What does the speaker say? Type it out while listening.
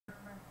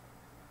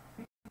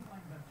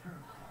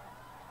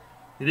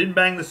He didn't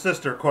bang the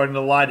sister according to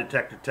the lie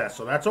detector test,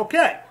 so that's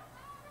okay.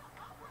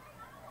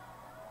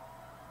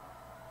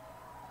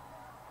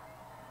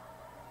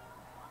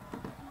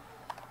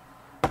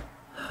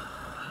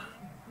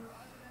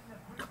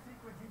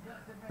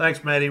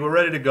 Thanks, matey. We're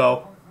ready to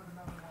go.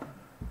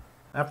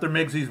 After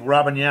Miggsy's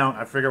robbing you out,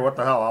 I figure, what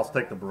the hell? I'll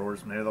take the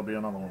Brewers. Maybe there'll be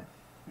another one.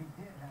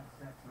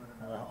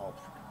 Oh,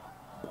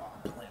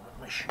 I'm playing with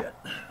my shit.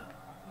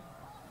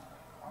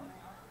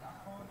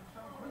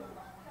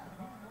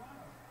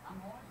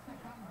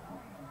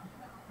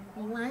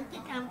 He wants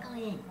to come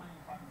clean.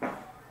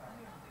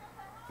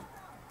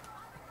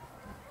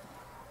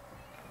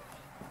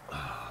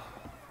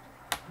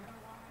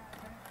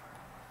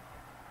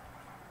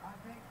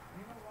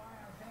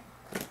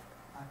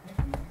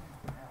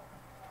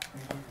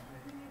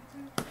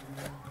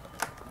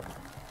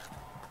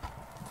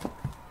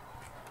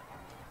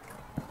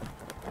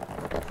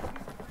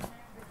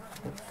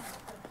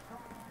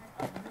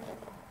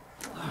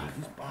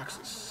 These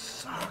boxes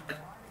suck.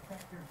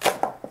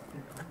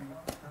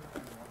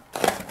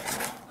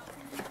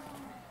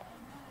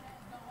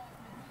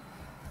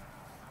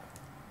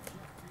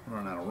 I'm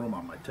running out of room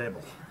on my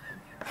table.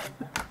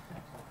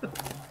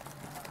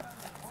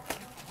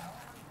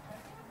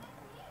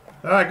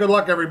 All right, good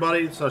luck,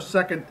 everybody. It's our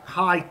second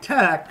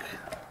high-tech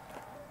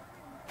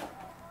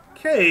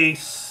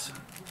case.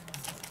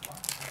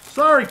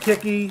 Sorry,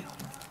 Kicky.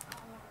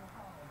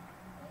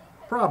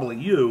 Probably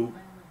you.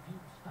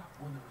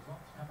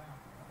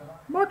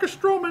 Marcus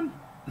Stroman.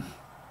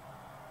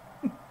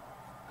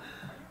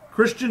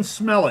 Christian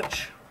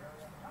Smelich.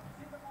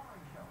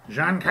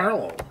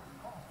 Giancarlo.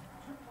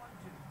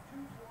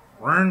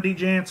 Randy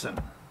Jansen.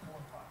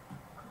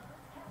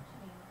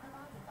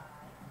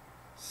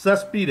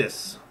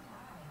 Cespedes.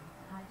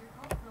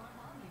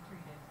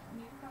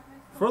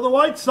 For the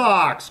White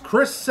Sox,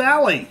 Chris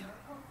Sally.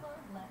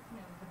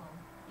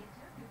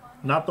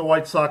 Not the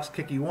White Sox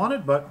kick he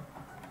wanted, but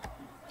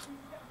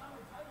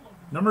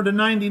number to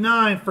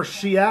 99 for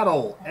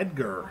Seattle,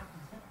 Edgar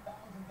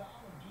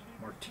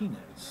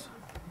Martinez.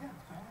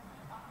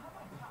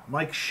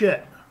 Mike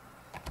Shit.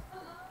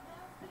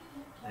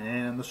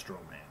 And the Strowman.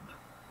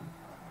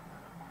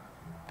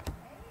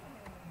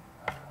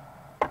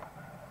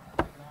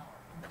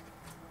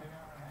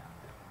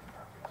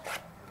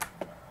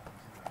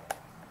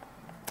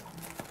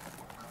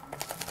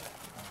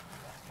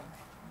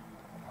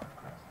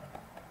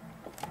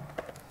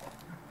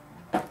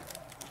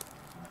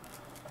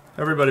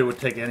 Everybody would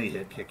take any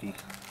hit, Kicky.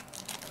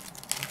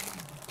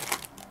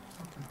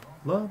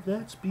 Love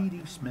that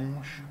speedy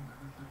smash.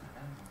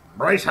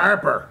 Bryce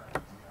Harper.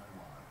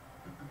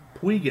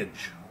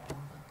 Puigage.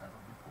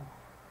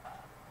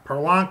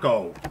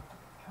 Polanco.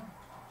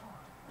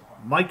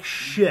 Mike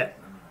Shit.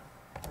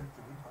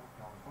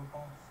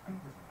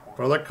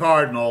 For the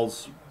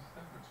Cardinals,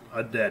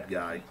 a dead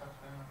guy.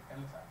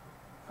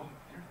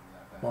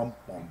 Bum,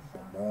 bum,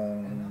 bum,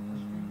 bum.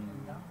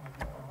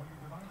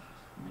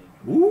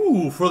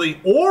 Ooh, for the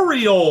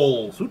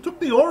Orioles. Who took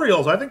the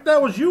Orioles? I think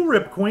that was you,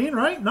 Rip Queen,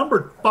 right?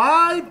 Number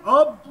 5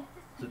 of...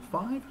 Is it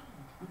 5?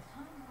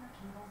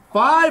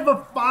 5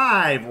 of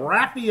 5.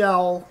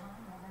 Rafael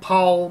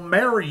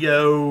Palmeiro.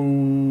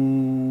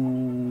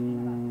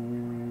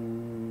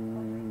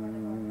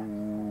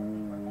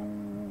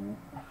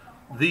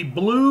 The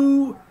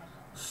blue,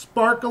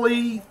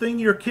 sparkly thing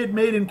your kid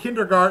made in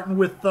kindergarten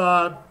with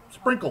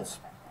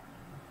sprinkles.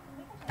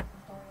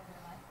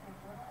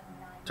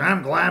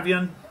 Tom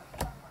Glavian.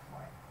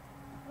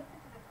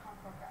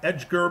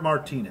 Edgar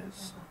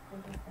Martinez.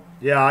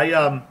 Yeah,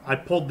 I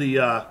pulled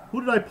the,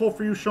 who did I pull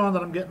for you, Sean,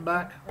 that I'm getting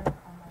back?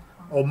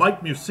 Oh,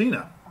 Mike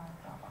Mussina.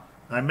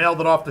 I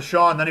mailed it off to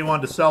Sean, then he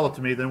wanted to sell it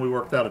to me, then we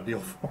worked out a deal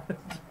for it.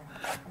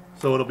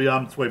 So it'll be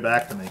on its way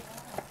back to me.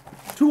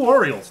 2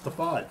 Orioles to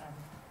 5.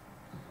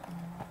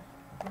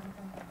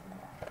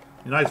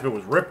 Be nice if it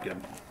was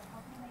Ripken.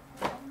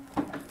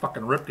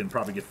 Fucking Ripken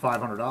probably get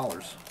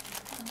 $500.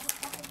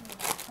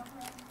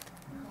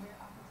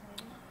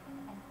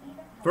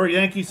 For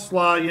Yankees,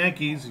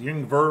 Yankees,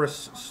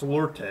 Yngveris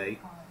Slurte.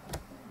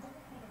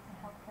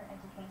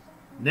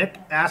 Nick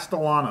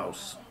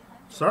Astellanos.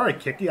 Sorry,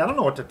 Kicky, I don't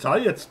know what to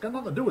tell you. It's got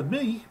nothing to do with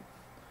me.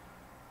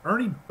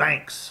 Ernie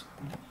Banks.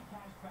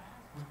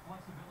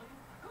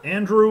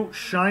 Andrew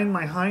Shine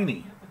My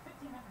Heine.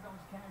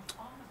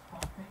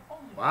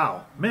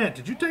 Wow. Man,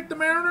 did you take the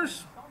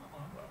Mariners?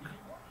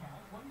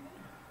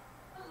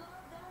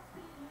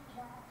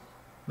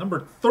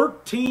 Number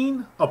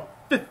 13 of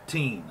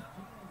 15.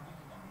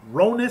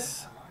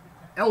 Ronis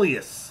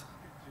Elias.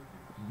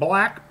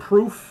 Black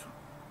proof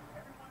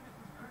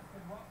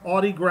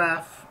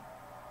autograph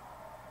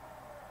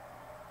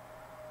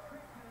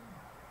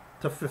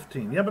to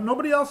 15. Yeah, but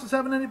nobody else is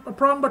having any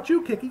problem but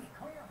you, Kicky.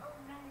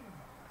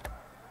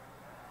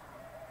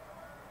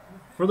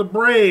 For the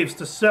Braves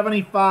to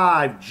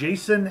 75,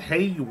 Jason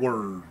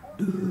Hayward.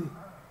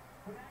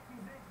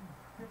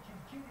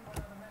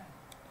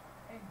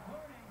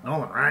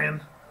 Nolan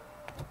Ryan.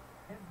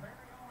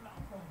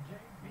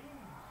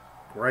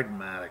 Greg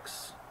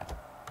Maddux.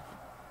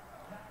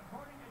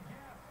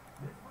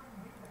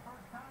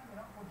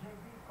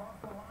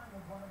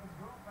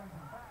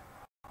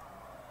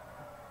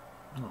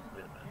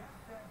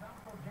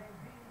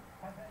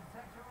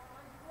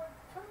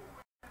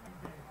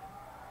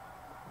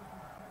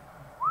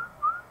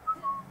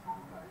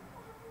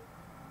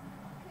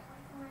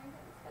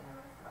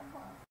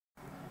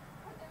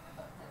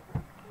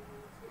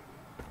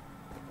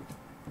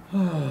 I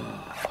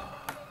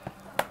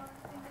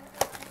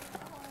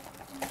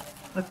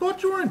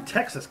thought you were in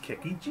Texas,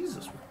 Kicky.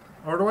 Jesus.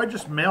 Or do I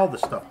just mail the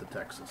stuff to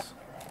Texas?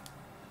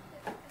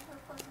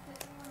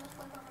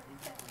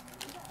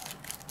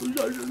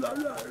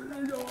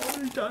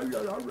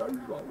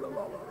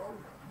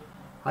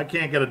 I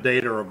can't get a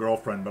date or a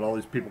girlfriend, but all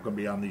these people can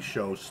be on these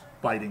shows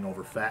fighting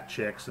over fat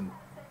chicks and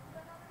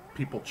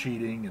people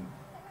cheating. And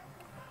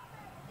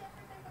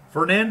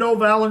Fernando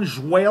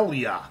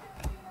Valenzuela.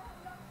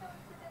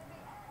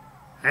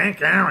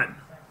 Hank Aaron.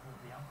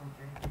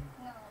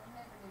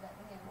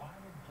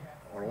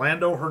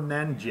 Orlando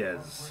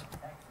Hernandez.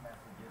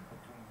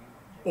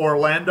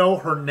 Orlando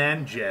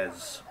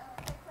Hernandez.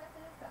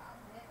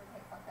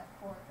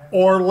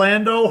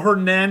 Orlando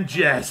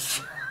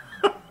Hernandez.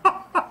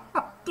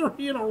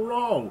 3 in a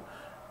row.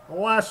 The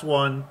last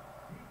one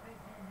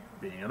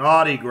being an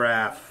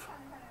autograph.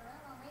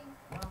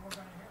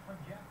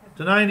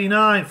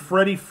 /99,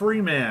 Freddie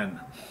Freeman.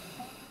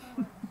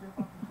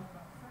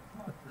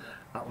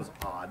 That was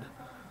odd.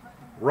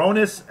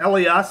 Ronis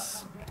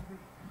Elias.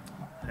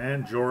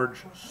 And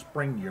George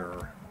Springer.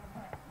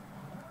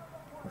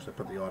 Of course, I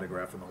put the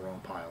autograph in the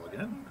wrong pile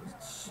again, because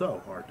it's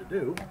so hard to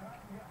do.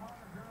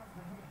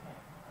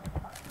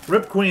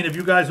 Rip Queen, have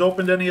you guys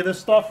opened any of this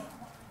stuff?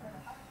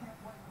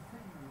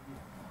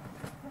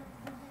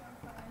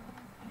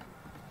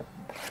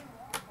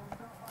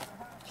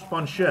 It's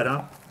fun shit,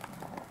 huh?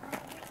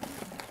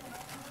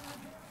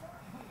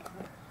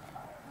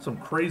 Some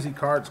crazy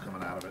cards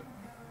coming out of it.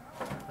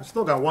 I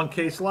still got 1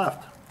 case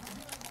left.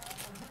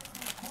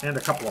 And a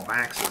couple of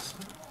maxes.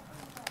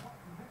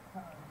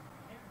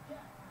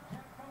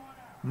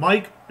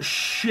 Mike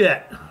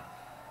Shit.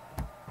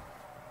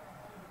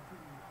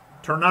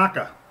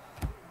 Ternaka.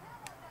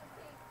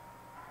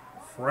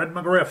 Fred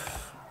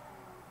McGriff.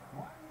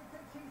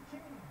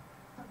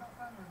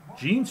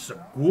 Gene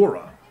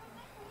Segura.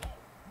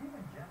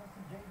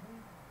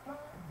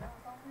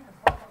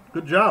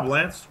 Good job,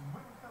 Lance.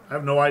 I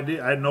have no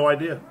idea. I had no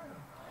idea.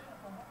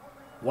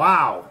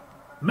 Wow.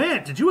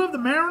 Man, did you have the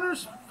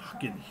Mariners?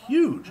 Fucking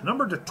huge.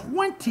 Number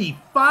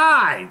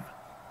 /25.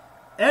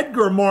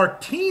 Edgar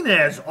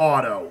Martinez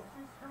auto.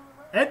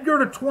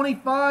 Edgar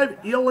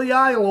 /25.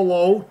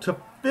 Iliailo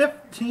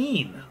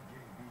 /15.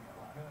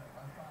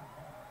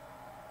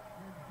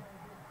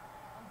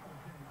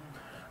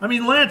 I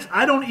mean, Lance,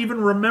 I don't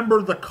even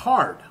remember the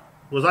card.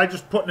 Was I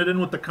just putting it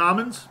in with the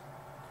commons?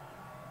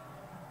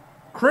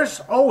 Chris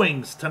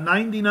Owings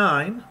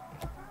 /99.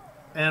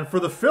 And for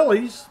the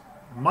Phillies,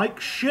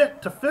 Mike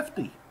Shit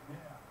 /50.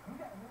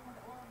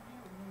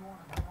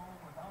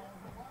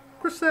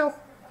 Chris Sale.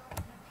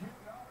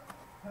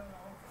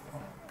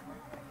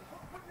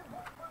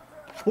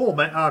 Cool,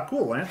 man.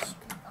 Cool, Lance.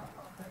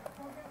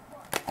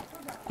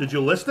 Did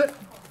you list it?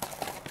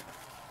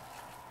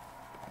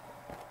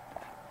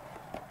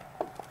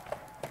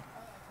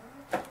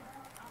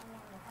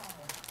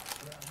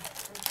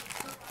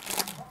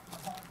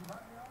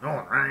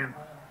 Nolan Ryan.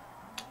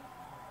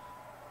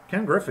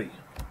 Ken Griffey.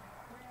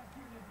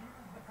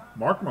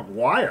 Mark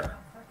McGuire.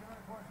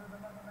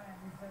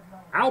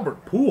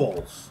 Albert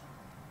Pujols.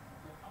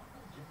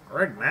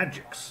 Greg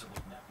Magix.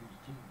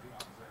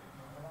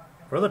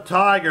 For the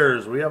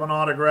Tigers, we have an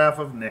autograph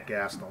of Nick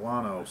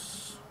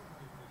Castellanos.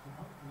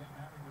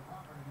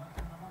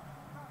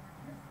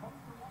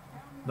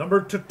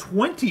 Number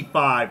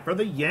 /25 for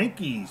the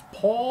Yankees,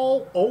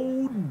 Paul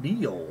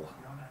O'Neill.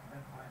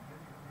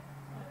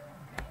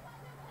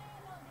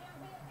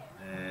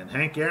 And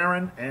Hank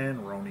Aaron and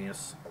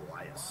Ronius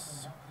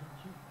Elias.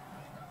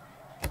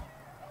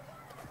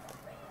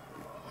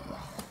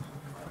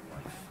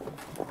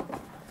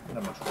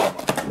 Not much room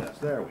on this.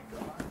 There we go.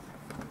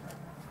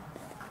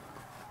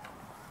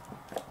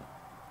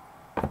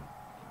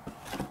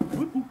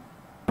 Whoop, whoop.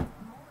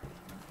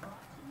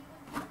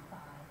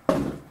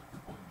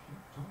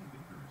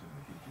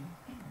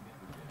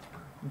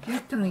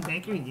 Just Tony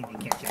Baker, you can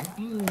catch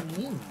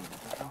him.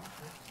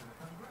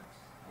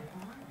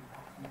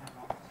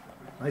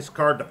 Nice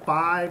card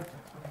 /5,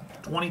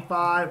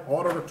 25,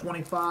 auto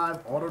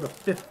 /25, auto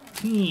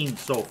 /15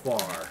 so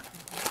far.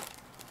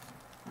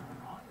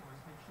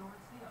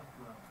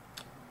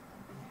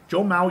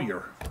 Joe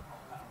Mauer.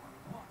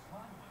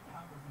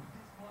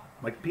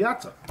 Mike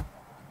Piazza.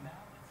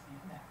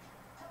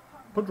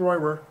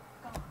 Pedroia.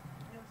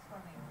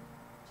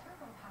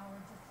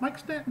 Mike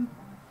Stanton.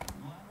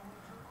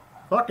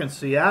 Fucking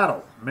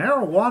Seattle.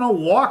 Marijuana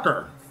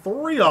Walker.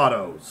 3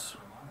 autos.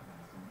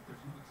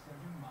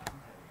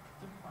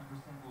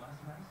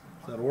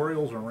 Is that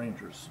Orioles or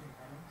Rangers?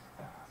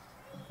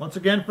 Once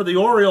again for the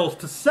Orioles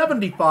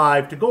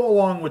 /75 to go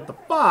along with the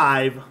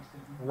 5,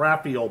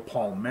 Rafael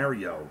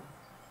Palmeiro.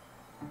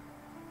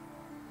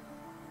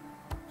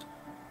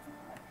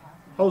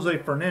 Jose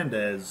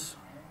Fernandez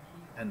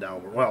and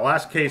Albert. Well,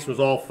 last case was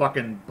all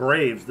fucking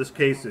Braves. This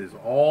case is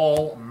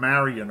all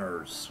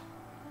Mariners.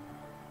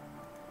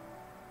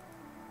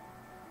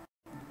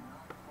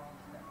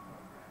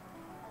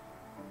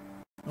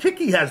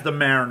 Kicky has the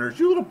Mariners,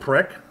 you little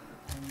prick.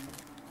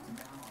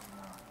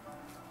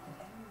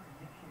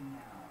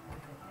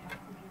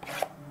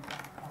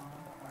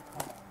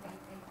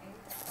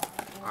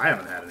 I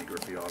haven't had any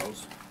Griffey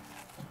autos.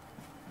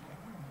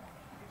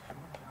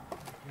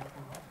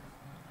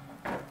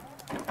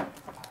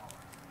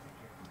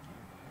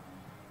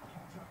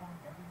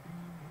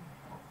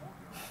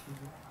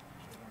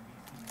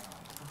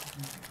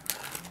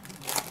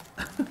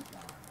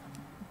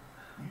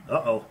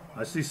 Uh-oh.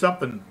 I see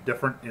something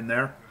different in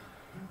there.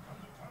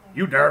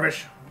 You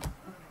dervish.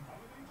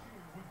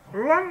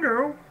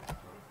 Lungo.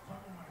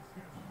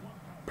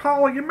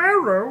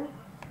 Polymero.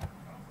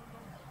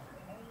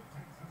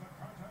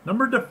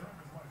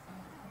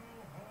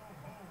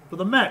 For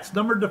the Mets,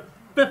 number to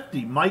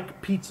 50,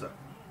 Mike Pizza.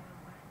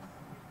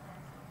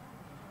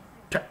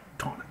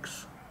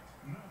 Tectonics.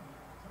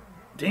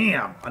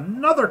 Damn,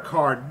 another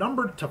card,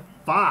 numbered to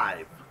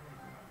 5.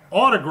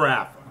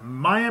 Autograph,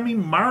 Miami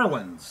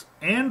Marlins.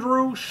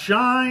 Andrew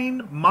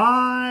Shine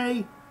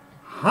My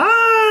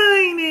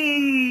Heine.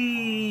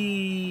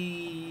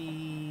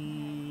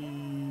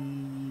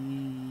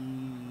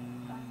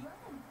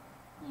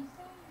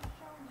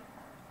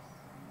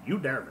 You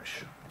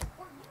dervish.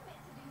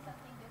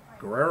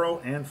 Guerrero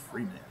and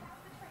Freeman.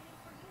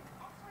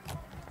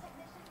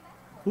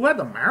 Who had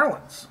the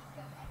Marlins?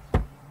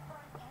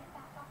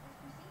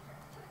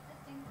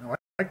 I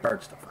like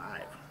cards to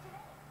 5.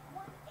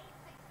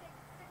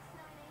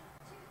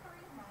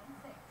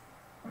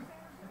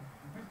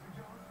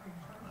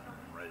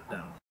 Write it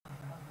down.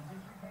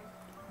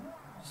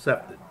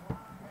 Accepted.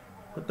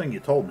 Good thing you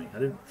told me.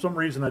 For some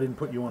reason I didn't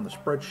put you on the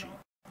spreadsheet.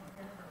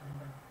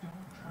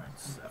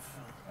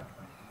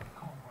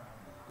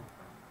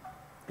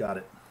 Got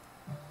it.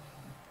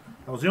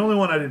 That was the only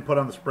one I didn't put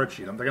on the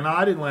spreadsheet. I'm thinking, no,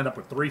 I didn't land up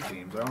with 3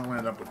 teams. I only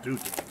landed up with 2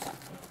 teams.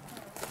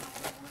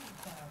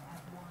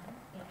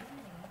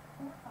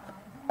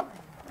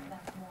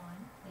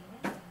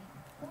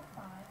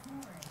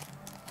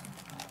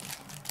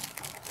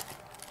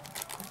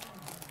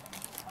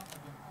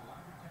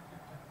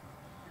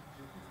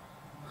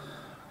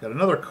 Got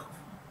another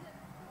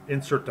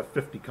insert to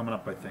 50 coming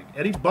up, I think.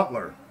 Eddie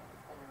Butler.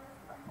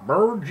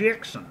 Burr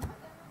Jackson.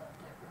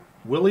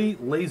 Willie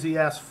Lazy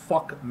Ass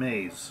Fuck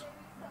Mays.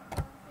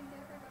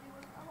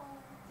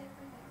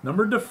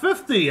 Numbered to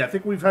 50. I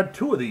think we've had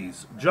 2 of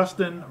these.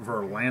 Justin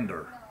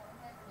Verlander.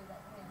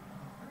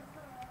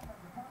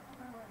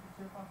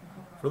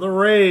 For the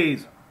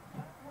Rays,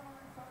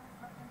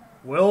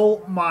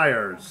 Will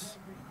Myers.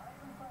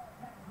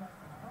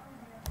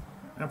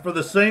 And for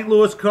the St.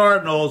 Louis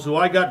Cardinals, who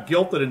I got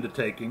guilted into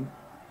taking,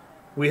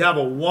 we have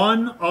a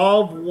 1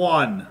 of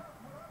 1.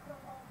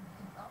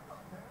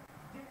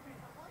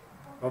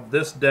 Of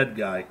this dead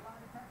guy.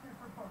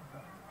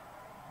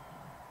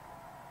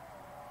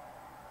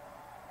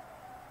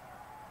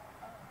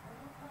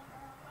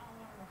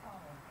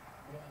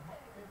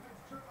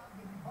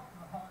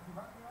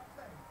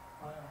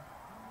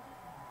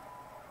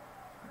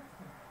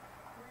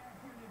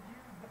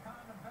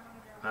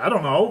 I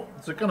don't know.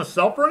 Is it going to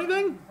sell for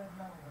anything?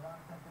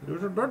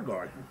 Who's a dead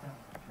guy?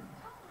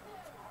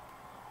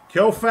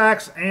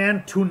 Koufax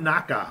and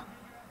Tanaka.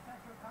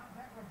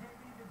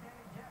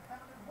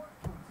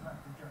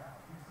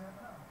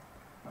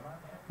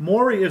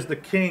 Maury is the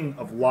king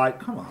of light.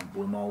 Come on,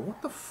 Blumo.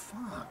 What the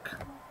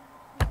fuck?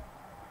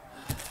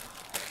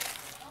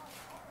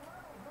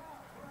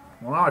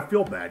 Well, now I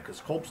feel bad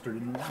because Colpster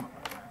didn't want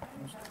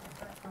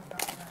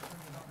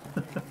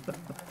it.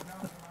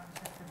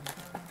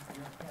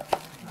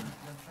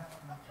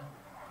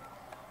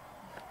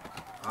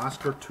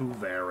 Oscar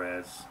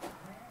Tuveres.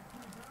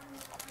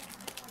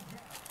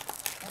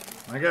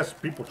 I guess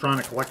people trying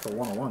to collect the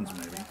 101s,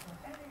 maybe.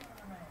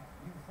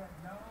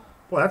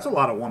 Boy, that's a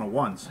lot of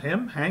 101s.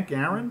 Him, Hank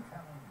Aaron,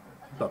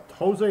 the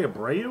Jose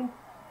Abreu,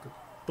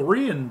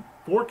 3 in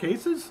 4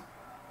 cases,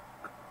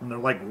 and they're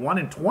like 1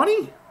 in 20.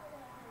 It's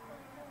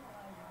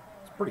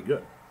pretty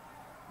good.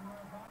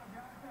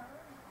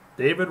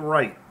 David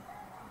Wright.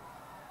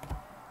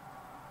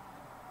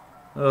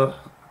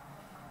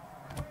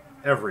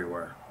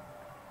 Everywhere.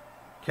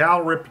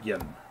 Cal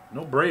Ripken.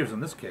 No Braves in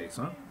this case,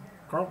 huh?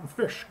 Carlton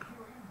Fisk.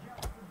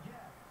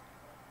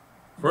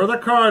 For the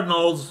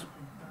Cardinals,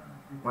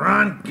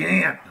 Ron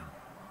Gant.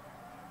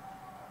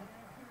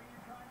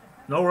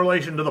 No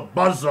relation to the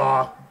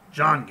buzzsaw,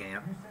 John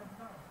Gant.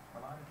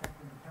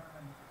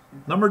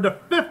 Number to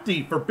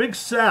 50 for Big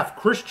Saf,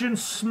 Christian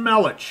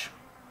Smelich.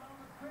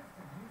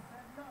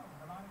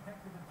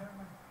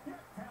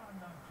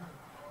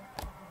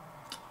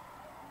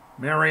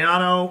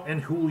 Mariano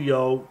and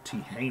Julio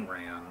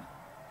Teheran.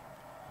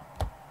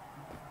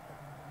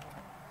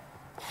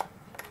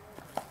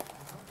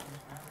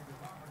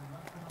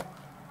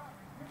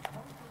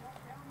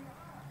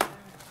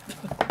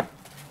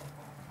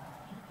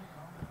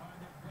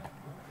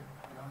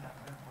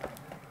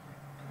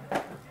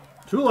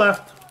 Two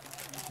left,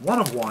 1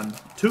 of 1,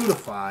 2 to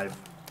 5,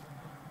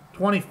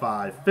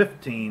 25,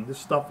 15. This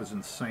stuff is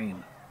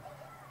insane.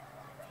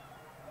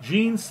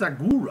 Gene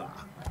Segura.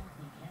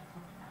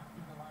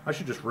 I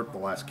should just rip the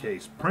last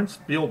case. Prince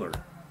Fielder.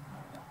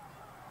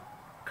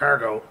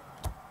 Cargo.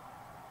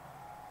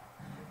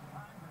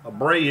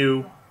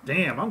 Abreu.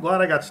 Damn, I'm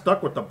glad I got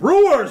stuck with the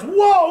Brewers.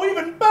 Whoa,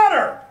 even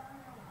better.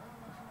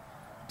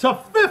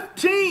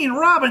 TOPPSTEK12-4B,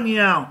 Robin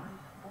Yount.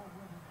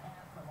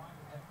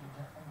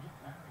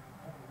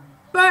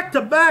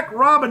 Back-to-back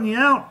Robin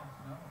Yount.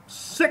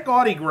 Sick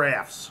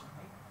autographs.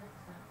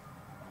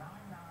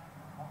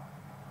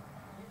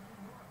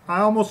 I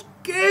almost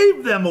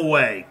gave them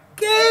away.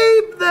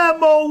 Gave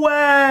them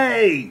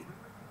away!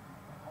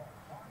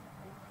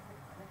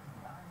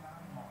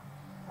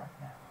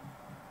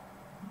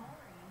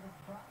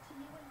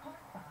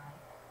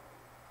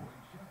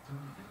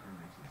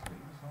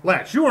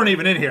 Lance, you weren't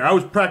even in here. I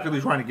was practically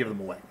trying to give them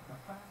away.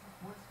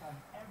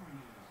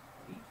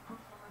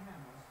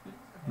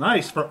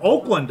 Nice for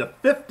Oakland to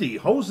 50,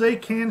 Jose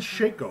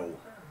Canseco.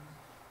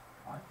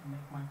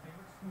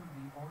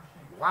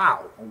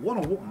 Wow,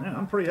 man,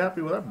 I'm pretty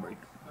happy with that break.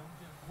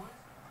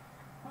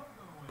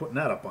 Putting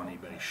that up on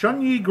eBay.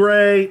 Shunyi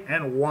Gray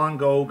and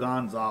Wango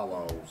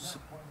Gonzalez.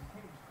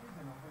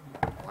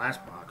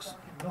 Last box.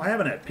 No, I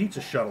haven't had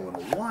Pizza Shuttle in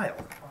a while.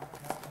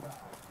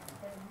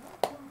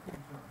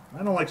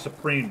 I don't like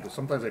Supreme because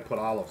sometimes they put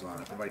olives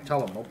on it. If I tell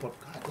them, don't put,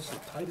 God, this is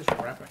the tightest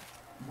wrapping.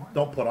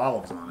 Don't put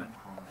olives on it.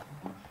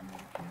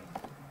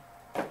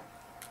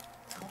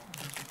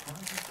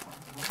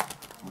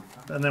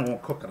 Then they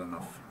won't cook it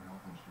enough.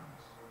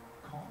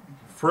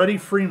 Freddie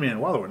Freeman.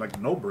 Wow, there were like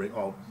no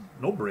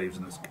Braves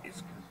in this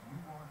case.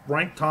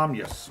 Frank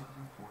Thomas.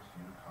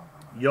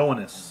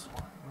 Yoenis.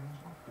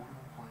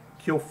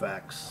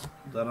 Koufax.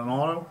 Is that an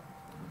auto?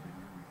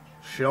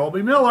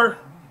 Shelby Miller.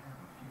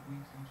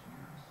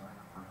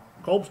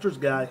 Colbster's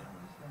guy.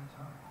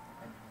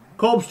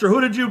 Colbster,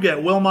 who did you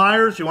get? Will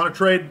Myers? You want to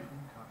trade?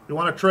 You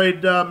want to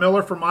trade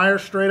Miller for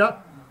Myers straight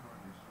up?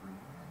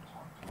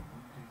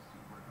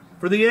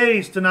 For the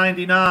A's to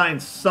 99,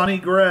 Sonny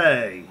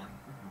Gray.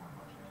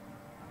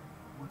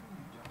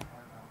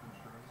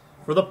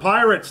 For the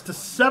Pirates to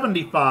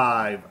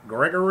 75,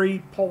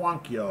 Gregory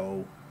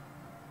Polanco.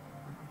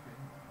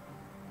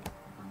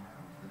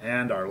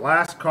 And our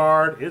last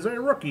card is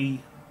a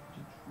rookie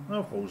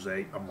of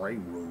Jose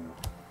Abreu.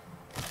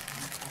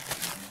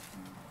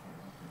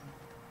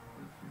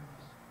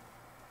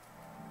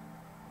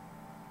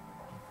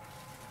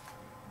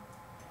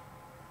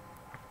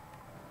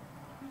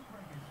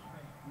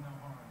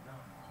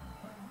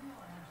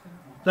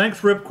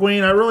 Thanks, Rip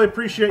Queen. I really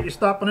appreciate you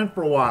stopping in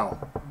for a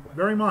while.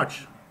 Very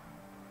much.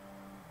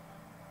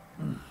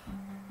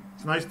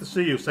 It's nice to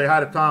see you. Say hi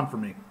to Tom for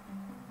me.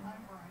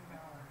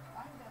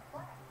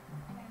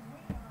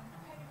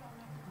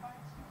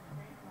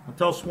 I'll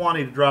tell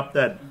Swanee to drop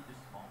dead.